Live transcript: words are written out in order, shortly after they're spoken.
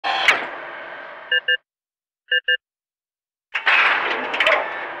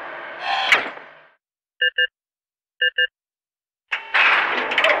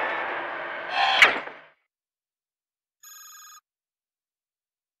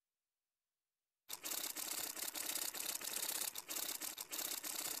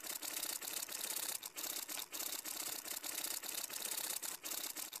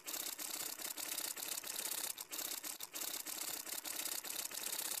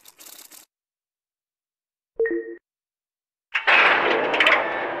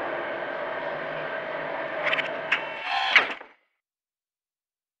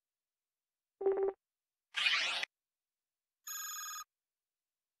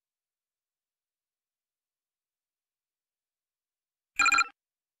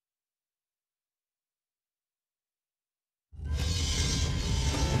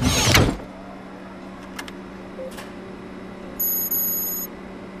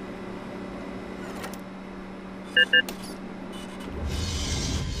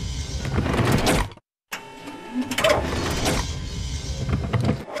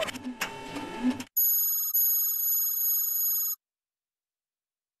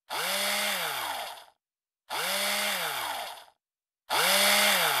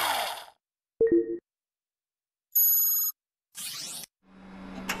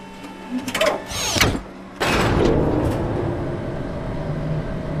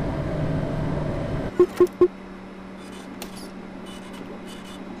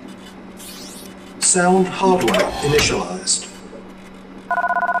Sound hardware initialized.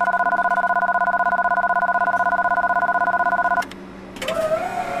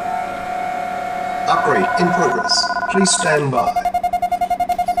 Upgrade in progress. Please stand by.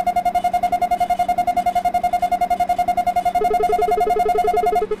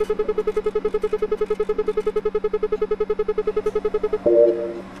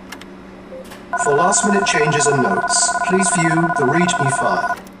 For last-minute changes and notes, please view the README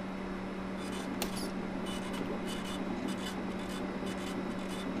file.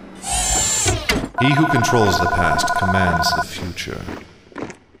 He who controls the past commands the future.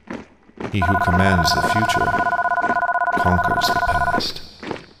 He who commands the future conquers the past.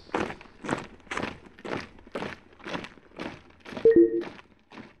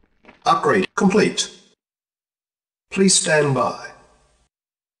 Upgrade complete. Please stand by.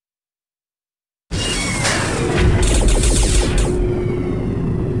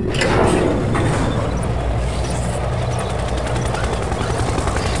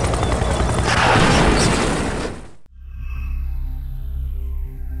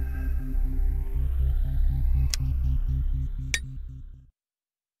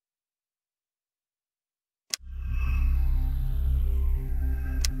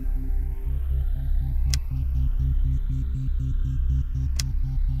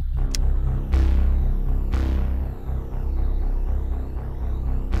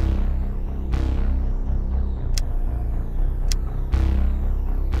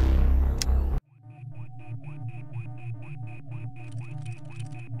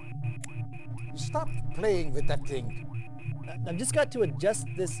 Stop playing with that thing. I've just got to adjust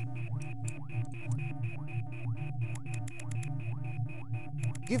this.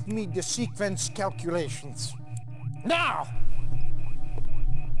 Give me the sequence calculations. Now!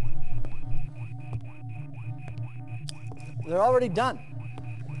 They're already done.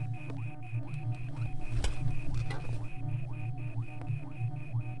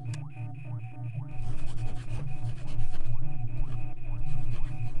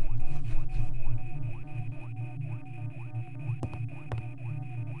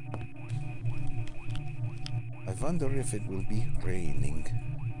 I wonder if it will be raining.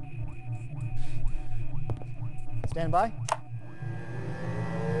 Stand by.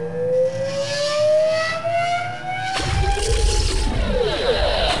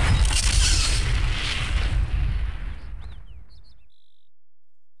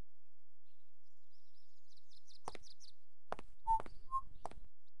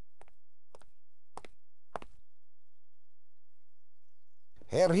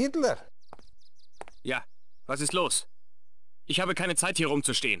 Herr Hitler! Ja, was ist los? Ich habe keine Zeit, hier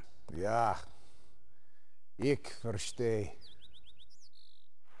rumzustehen. Ja, ich verstehe.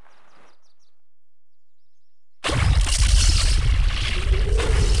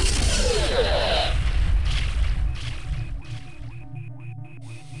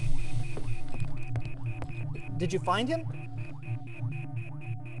 Did you find him?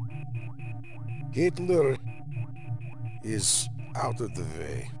 Hitler is out of the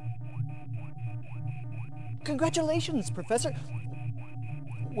way. Congratulations, Professor.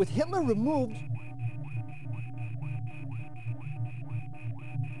 With Hitler removed...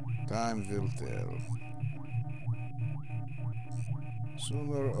 Time will tell.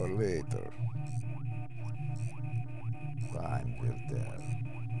 Sooner or later. Time will tell.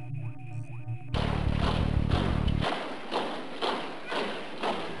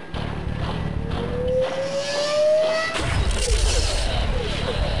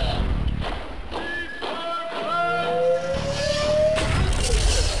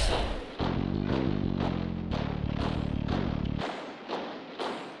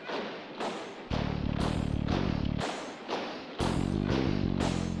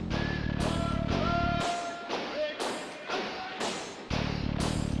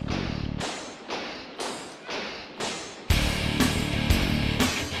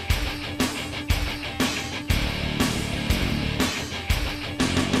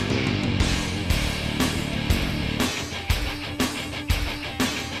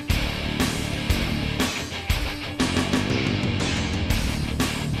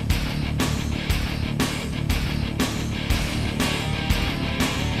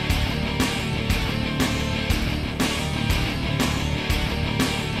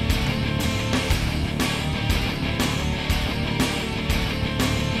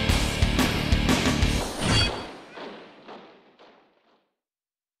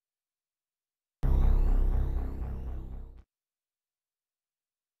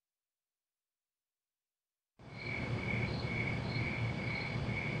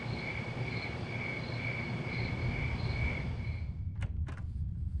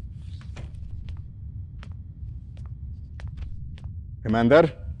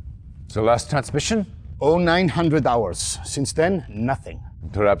 Commander? The last transmission? 0900 hours. Since then, nothing.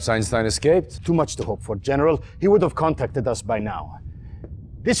 Perhaps Einstein escaped? Too much to hope for, General. He would have contacted us by now.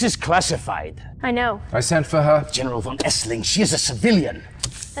 This is classified. I know. I sent for her. General von Essling, she is a civilian.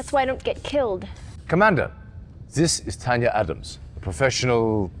 That's why I don't get killed. Commander, this is Tanya Adams, a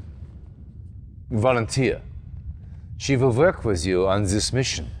professional volunteer. She will work with you on this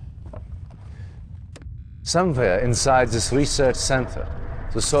mission. Somewhere inside this research center,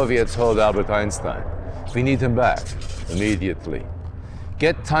 the Soviets hold Albert Einstein. We need him back, immediately.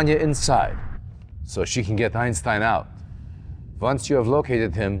 Get Tanya inside, so she can get Einstein out. Once you have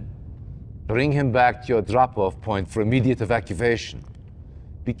located him, bring him back to your drop-off point for immediate evacuation.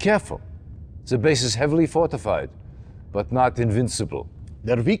 Be careful. The base is heavily fortified, but not invincible.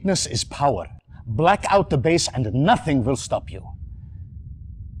 Their weakness is power. Black out the base and nothing will stop you.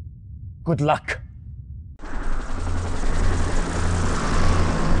 Good luck.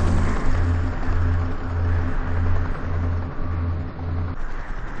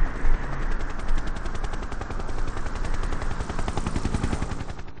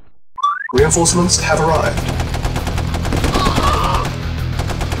 Reinforcements have arrived.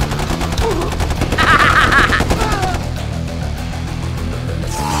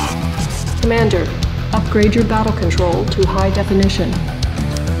 Commander, upgrade your battle control to high definition.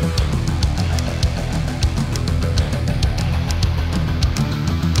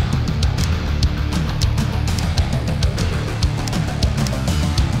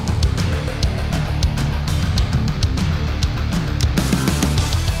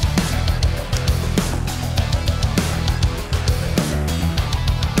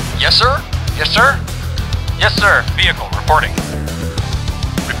 Yes, sir? Yes, sir? Yes, sir. Vehicle, reporting.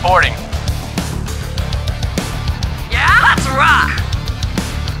 Reporting. Yeah, let's rock!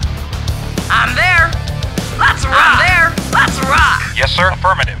 I'm there! Let's rock! I'm there! Let's rock! Yes, sir.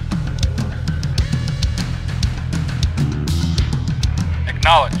 Affirmative.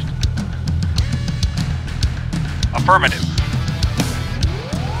 Acknowledged. Affirmative.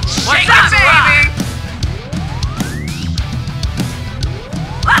 What's up, baby?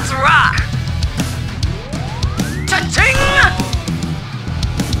 Let's rock! Cha-ching!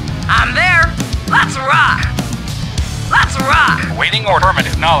 I'm there! Let's rock! Let's rock! Awaiting order.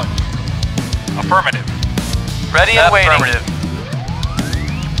 Affirmative. Knowledge. Affirmative. Ready and waiting. Affirmative.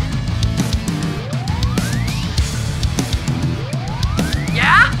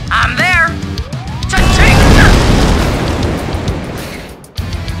 Yeah, I'm there! Cha-ching!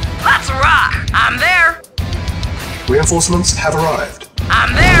 Let's rock! I'm there! Reinforcements have arrived.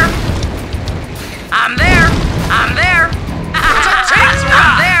 I'm there! I'm there! I'm there! Cha-ching!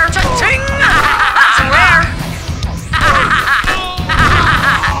 I'm there! Cha-ching! I'm there!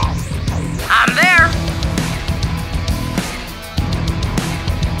 I'm there!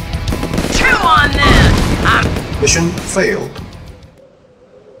 Chew on this! Mission failed.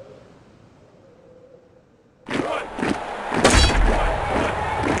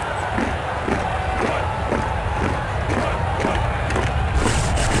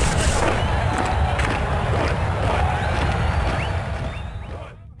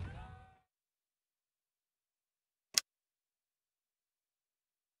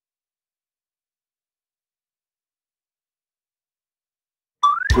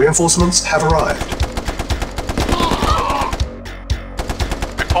 Reinforcements have arrived.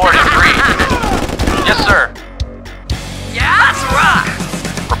 Reporting. Agreed. Yes, sir. Yeah, let's rock!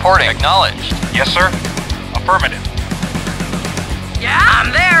 Reporting. Acknowledged. Yes, sir. Affirmative. Yeah,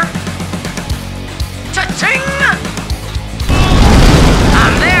 I'm there! Cha-ching!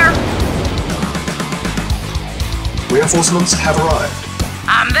 I'm there! Reinforcements have arrived.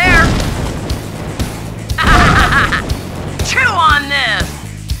 I'm there! Chew on this!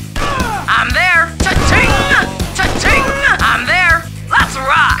 I'm there! Cha-ching! Cha-ching! I'm there! Let's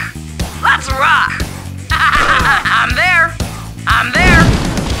rock! Let's rock! I'm there! I'm there!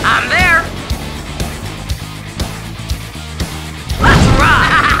 I'm there! Let's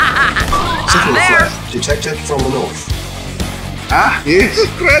rock! Signal there! flare detected from the north. Ah, yes.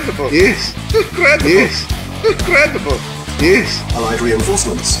 Incredible. Yes. Incredible. Yes. Incredible. Yes. Allied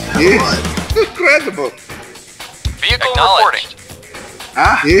reinforcements have Yes. arrived. Incredible. Vehicle reporting.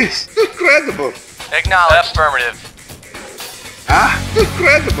 Ah, yes. Incredible. Acknowledged. Affirmative. Ah,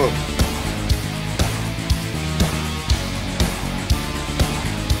 incredible.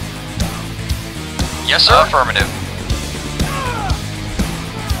 Yes, sir. Affirmative.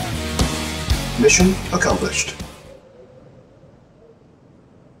 Mission accomplished.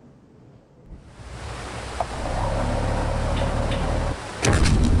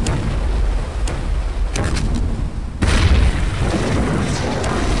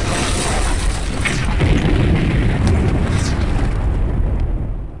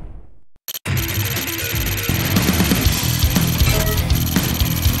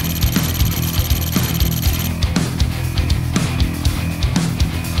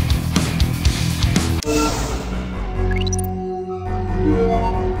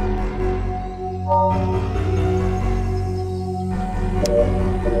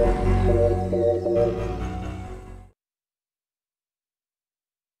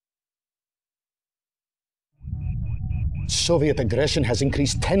 Soviet aggression has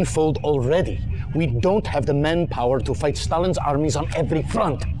increased tenfold already. We don't have the manpower to fight Stalin's armies on every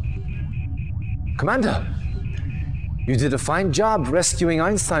front. Commander, you did a fine job rescuing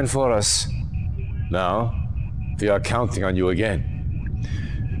Einstein for us. Now, we are counting on you again.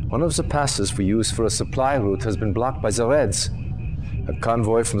 One of the passes we used for a supply route has been blocked by the Reds. A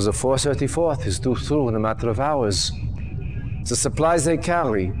convoy from the 434th is due through in a matter of hours. The supplies they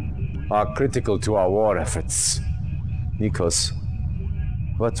carry are critical to our war efforts. Nikos,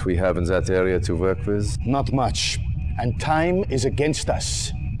 what we have in that area to work with? Not much, and time is against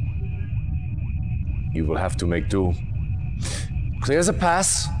us. You will have to make do. Clear the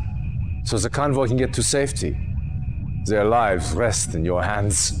pass, so the convoy can get to safety. Their lives rest in your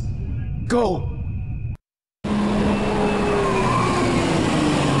hands. Go!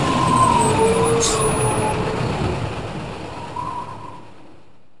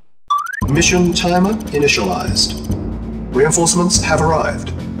 Mission timer initialized. Reinforcements have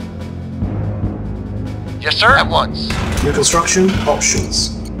arrived. Yes, sir. At once. New construction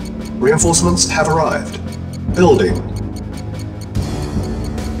options. Reinforcements have arrived. Building.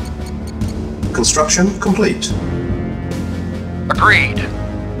 Construction complete. Agreed.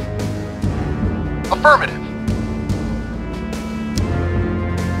 Affirmative.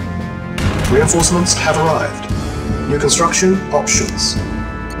 Reinforcements have arrived. New construction options.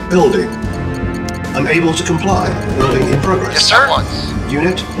 Building. Unable to comply. Building in progress. Yes, sir. At once.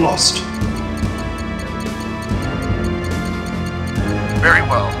 Unit lost. Very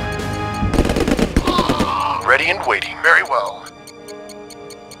well. Ready and waiting. Very well.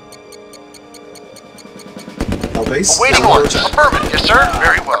 Our base. Awaiting orders. Affirmative. Yes, sir.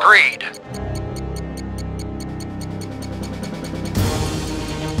 Very well. Agreed.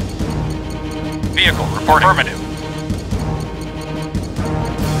 Vehicle reporting. Affirmative.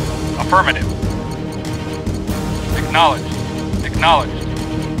 Affirmative. Acknowledged. Acknowledged.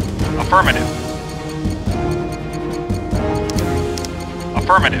 Affirmative.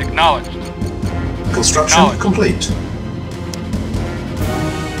 Affirmative. Acknowledged. Construction complete.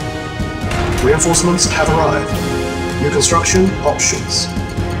 Reinforcements have arrived. New construction options.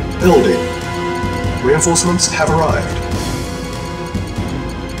 Building. Reinforcements have arrived.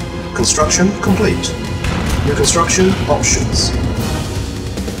 Construction complete. New construction options.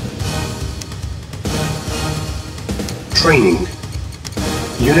 Training.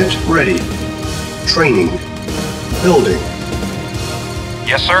 Unit ready. Training. Building.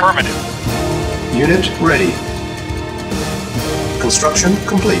 Yes, sir. Affirmative. Unit ready. Construction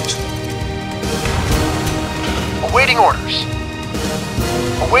complete. Awaiting orders.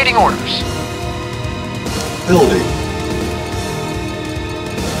 Awaiting orders. Building.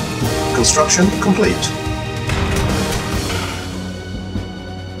 Construction complete.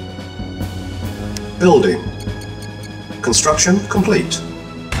 Building. Construction complete.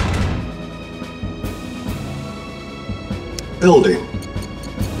 Building.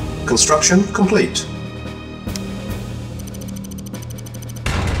 Construction complete.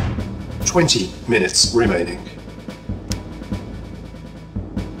 20 minutes remaining.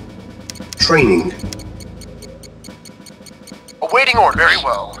 Training. Awaiting order. Very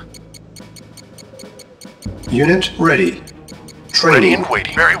well. Unit ready. Training. Ready and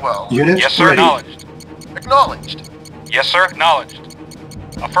waiting. Very well. Unit Yes, sir. ready. Acknowledged. Acknowledged. Yes, sir. Acknowledged.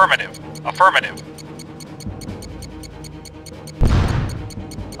 Affirmative. Affirmative.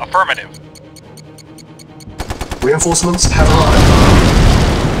 Affirmative. Reinforcements have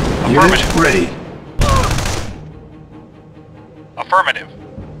arrived. Unit ready. Affirmative.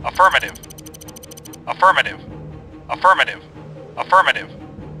 Affirmative. Affirmative. Affirmative. Affirmative.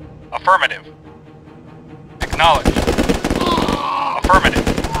 Affirmative. Acknowledged. Affirmative.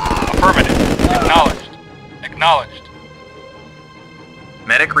 Affirmative. Acknowledged. Acknowledged.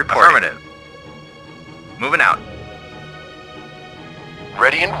 Medic reporting. Affirmative. Moving out.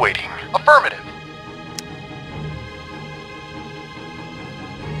 Ready and waiting. Affirmative.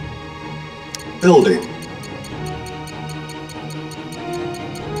 Building.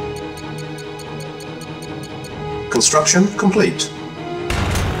 Construction complete.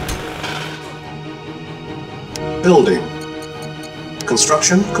 Building.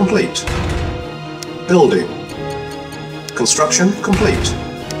 Construction complete. Building. Construction complete.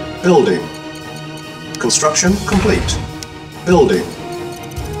 Building. Construction complete. Building.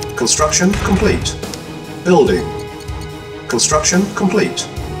 Construction complete. Building. Construction complete.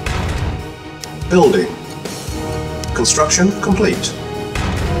 Building. Construction complete.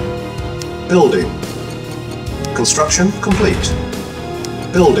 Building. Construction complete.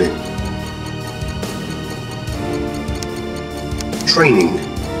 Building. Training.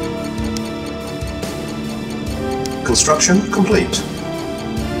 Construction complete.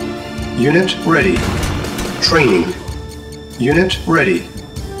 Unit ready. Training. Unit ready.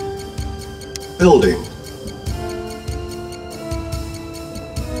 Building.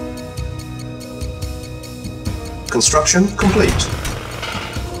 Construction complete.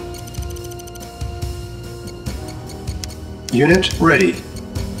 Unit ready.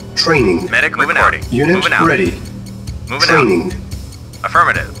 Training. Medic moving out. Unit moving out. ready. Moving Training. out.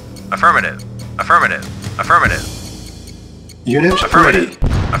 Affirmative. Affirmative. Affirmative. Affirmative. Unit Affirmative.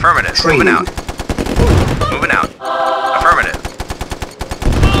 ready. Affirmative. Training. Moving out. Moving out. Affirmative.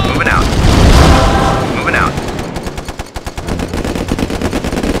 Moving out. Moving out.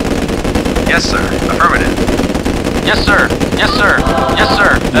 Yes, sir. Affirmative. Yes, sir. Yes, sir. Yes,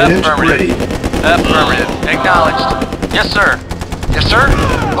 sir. Unit Affirmative. ready. Affirmative. Acknowledged. Yes, sir. Yes, sir.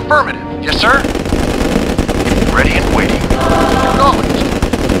 Affirmative. Yes, sir. Ready and waiting. Acknowledged.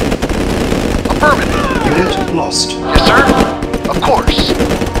 Affirmative. Unit lost. Yes, sir. Of course.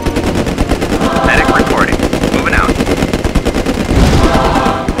 Medic reporting. Moving out.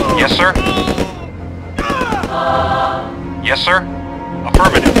 Yes, sir. Yes, sir.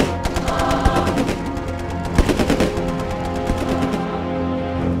 Affirmative.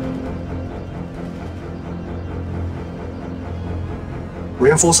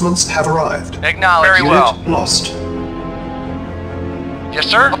 Reinforcements have arrived. Acknowledged. Very Unit well. lost. Yes,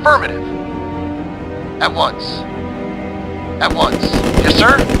 sir. Affirmative. At once. At once. Yes,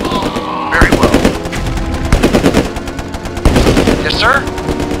 sir. Very well. Yes, sir.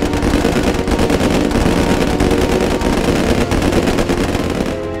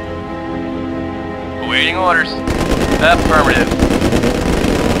 Awaiting orders. Affirmative.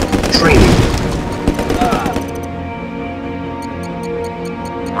 Training.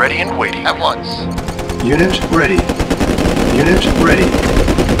 Ready and waiting. At once. Unit ready. Unit ready.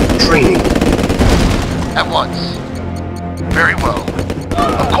 Training. At once. Very well.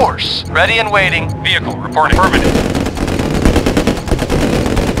 Of course. Ready and waiting. Vehicle reporting. Affirmative.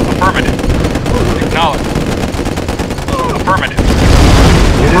 Affirmative. Acknowledged. Affirmative.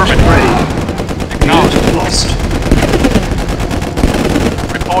 Unit Affirmative. ready. Acknowledged. Unit lost.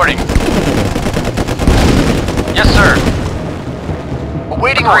 Reporting. Yes, sir.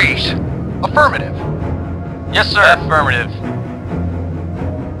 Awaiting orders. Affirmative. Yes, sir. Affirmative.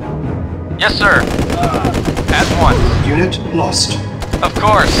 Yes, sir. At once. Unit lost. Of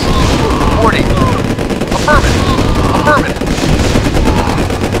course. Reporting. Affirmative. Affirmative.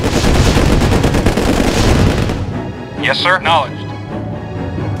 Yes, sir. Acknowledged.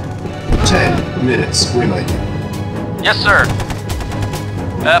 10 minutes remaining. Yes, sir.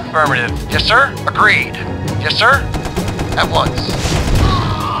 Affirmative. Yes, sir. Agreed. Yes, sir. At once.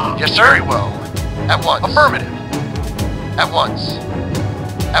 Yes, sir. Very well. At once. Affirmative. At once.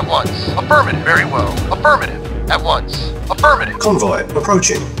 At once. Affirmative. Very well. Affirmative. At once. Affirmative. Convoy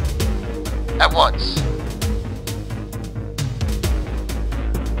approaching. At once.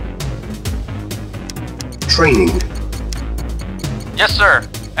 Training. Yes, sir.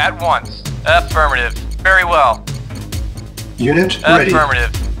 At once. Affirmative. Very well. Unit ready.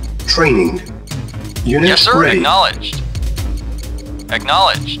 Affirmative. Training. Unit Yes, sir. ready. Acknowledged.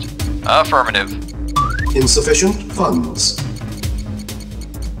 Acknowledged. Affirmative. Insufficient funds.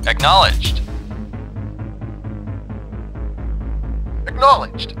 Acknowledged.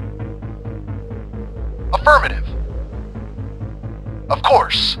 Acknowledged. Affirmative. Of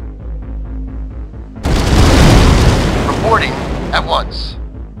course. Reporting at once.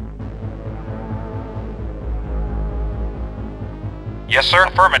 Yes, sir.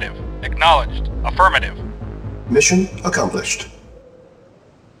 Affirmative. Acknowledged. Affirmative. Mission accomplished.